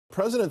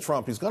President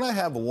Trump, he's going to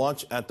have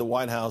lunch at the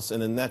White House in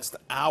the next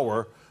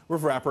hour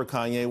with rapper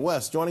Kanye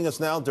West. Joining us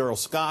now, Darrell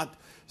Scott,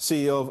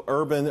 CEO of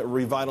Urban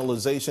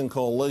Revitalization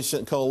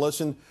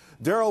Coalition.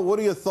 Darrell, what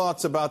are your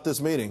thoughts about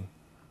this meeting?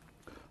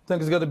 I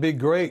think it's going to be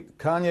great.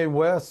 Kanye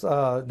West,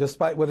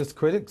 despite what his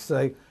critics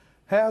say,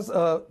 has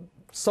a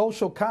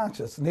social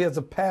conscience, and he has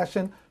a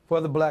passion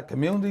for the black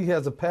community. He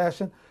has a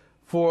passion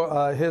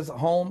for his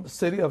home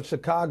city of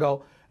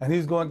Chicago, and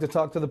he's going to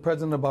talk to the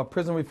president about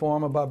prison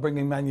reform, about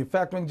bringing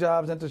manufacturing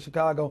jobs into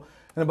Chicago,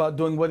 and about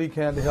doing what he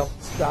can to help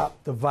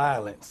stop the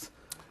violence.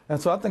 And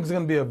so I think it's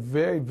going to be a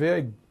very,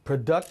 very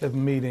productive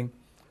meeting,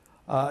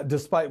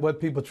 despite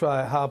what people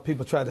how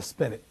people try to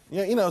spin it.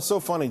 Yeah, you know, it's so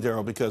funny,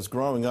 Darrell, because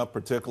growing up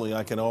particularly,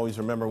 I can always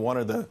remember one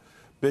of the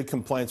big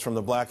complaints from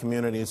the black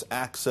community is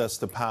access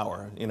to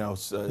power, you know,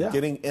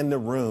 getting in the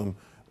room,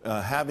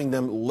 having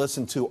them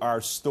listen to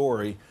our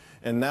story.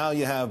 And now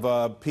you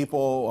have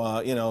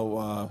people,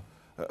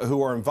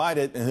 who are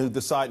invited and who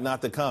decide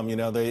not to come. You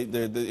know,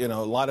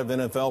 a lot of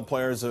NFL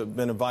players have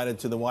been invited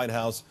to the White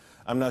House.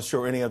 I'm not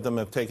sure any of them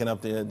have taken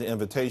up the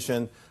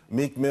invitation.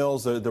 Meek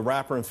Mills, the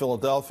rapper in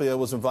Philadelphia,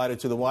 was invited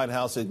to the White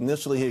House.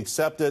 Initially, he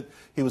accepted.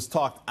 He was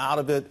talked out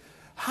of it.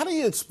 How do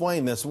you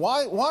explain this?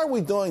 Why are we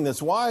doing this?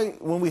 Why,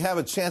 when we have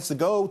a chance to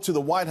go to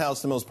the White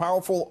House, the most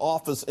powerful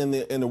office in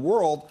the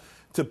world,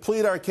 to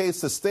plead our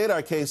case, to state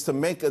our case,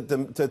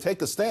 to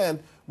take a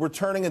stand, we're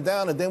turning it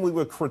down, and then we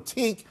would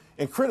critique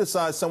and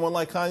criticize someone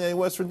like Kanye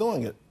West for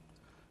doing it?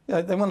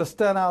 Yeah, they want to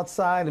stand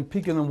outside and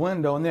peek in the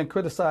window and then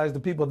criticize the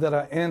people that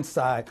are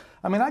inside.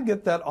 I mean, I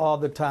get that all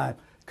the time.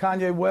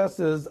 Kanye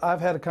West I've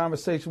had a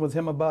conversation with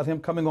him about him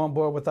coming on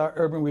board with our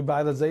urban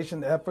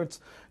revitalization efforts,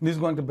 and he's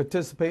going to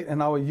participate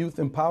in our youth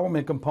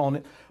empowerment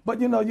component.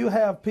 But, you know, you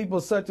have people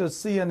such as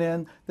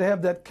CNN, they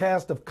have that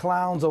cast of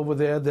clowns over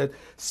there that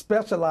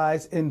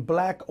specialize in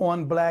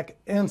black-on-black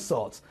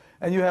insults.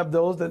 And you have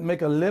those that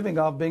make a living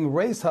off being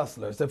race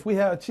hustlers. If we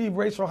achieve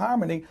racial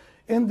harmony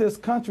in this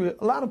country,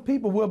 a lot of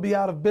people will be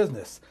out of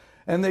business.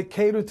 And they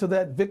cater to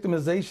that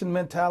victimization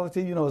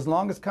mentality. You know, as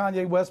long as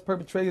Kanye West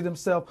perpetrated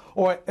himself,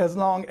 or as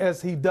long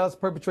as he does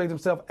perpetrate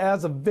himself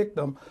as a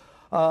victim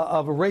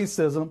of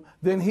racism,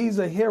 then he's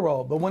a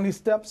hero. But when he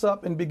steps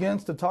up and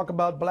begins to talk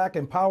about black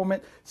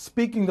empowerment,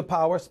 speaking to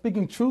power,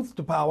 speaking truth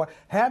to power,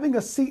 having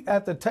a seat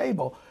at the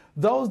table,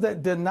 those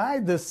that deny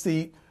this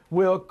seat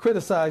will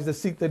criticize the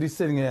seat that he's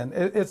sitting in.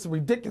 It's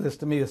ridiculous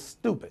to me. It's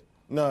stupid.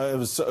 No, it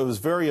was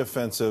very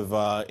offensive,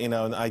 and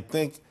I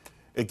think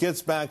it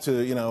gets back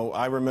to,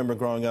 I remember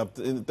growing up,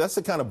 that's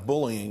the kind of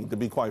bullying, to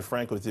be quite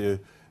frank with you.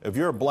 If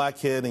you're a black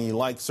kid and you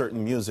like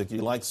certain music,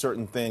 you like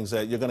certain things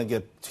that you're going to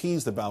get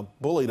teased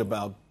about, bullied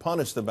about,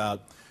 punished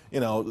about,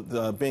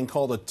 being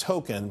called a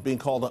token, being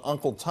called an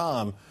Uncle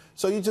Tom.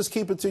 So you just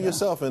keep it to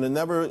yourself, and it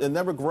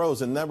never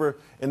grows, and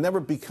it never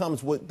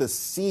becomes what the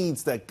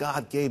seeds that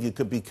God gave you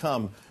could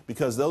become,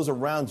 because those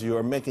around you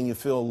are making you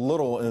feel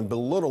little and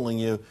belittling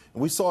you.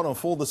 And we saw it on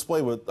full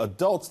display with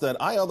adults that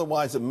I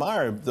otherwise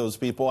admire those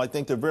people. I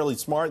think they're really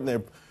smart, and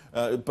they're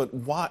but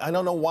why? I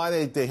don't know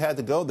why they had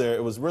to go there.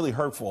 It was really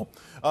hurtful.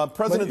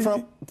 President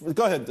Trump,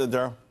 go ahead,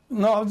 Darrell.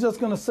 No, I was just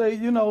going to say,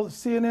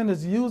 CNN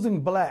is using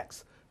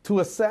blacks to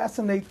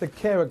assassinate the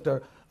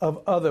character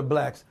of other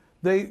blacks.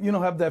 They,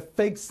 have that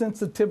fake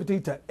sensitivity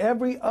to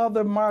every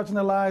other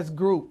marginalized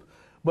group,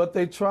 but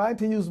they try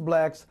to use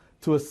blacks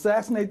to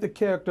assassinate the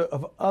character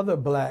of other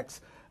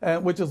blacks,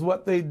 which is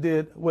what they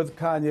did with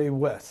Kanye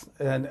West.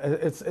 And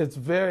it's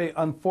very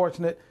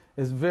unfortunate.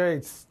 It's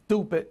very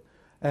stupid.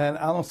 And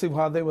I don't see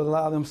how they would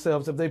allow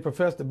themselves, if they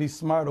profess to be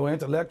smart or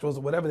intellectuals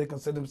or whatever they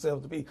consider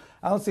themselves to be,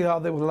 I don't see how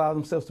they would allow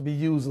themselves to be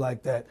used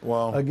like that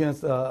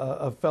against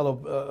a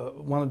fellow,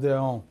 one of their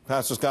own.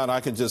 Pastor Scott, I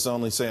could just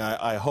only say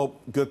I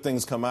hope good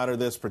things come out of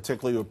this,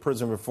 particularly with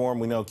prison reform.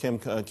 We know Kim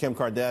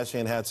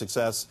Kardashian had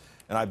success,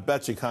 and I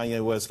bet you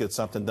Kanye West gets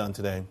something done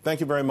today.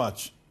 Thank you very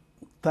much.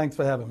 Thanks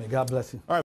for having me. God bless you. All right.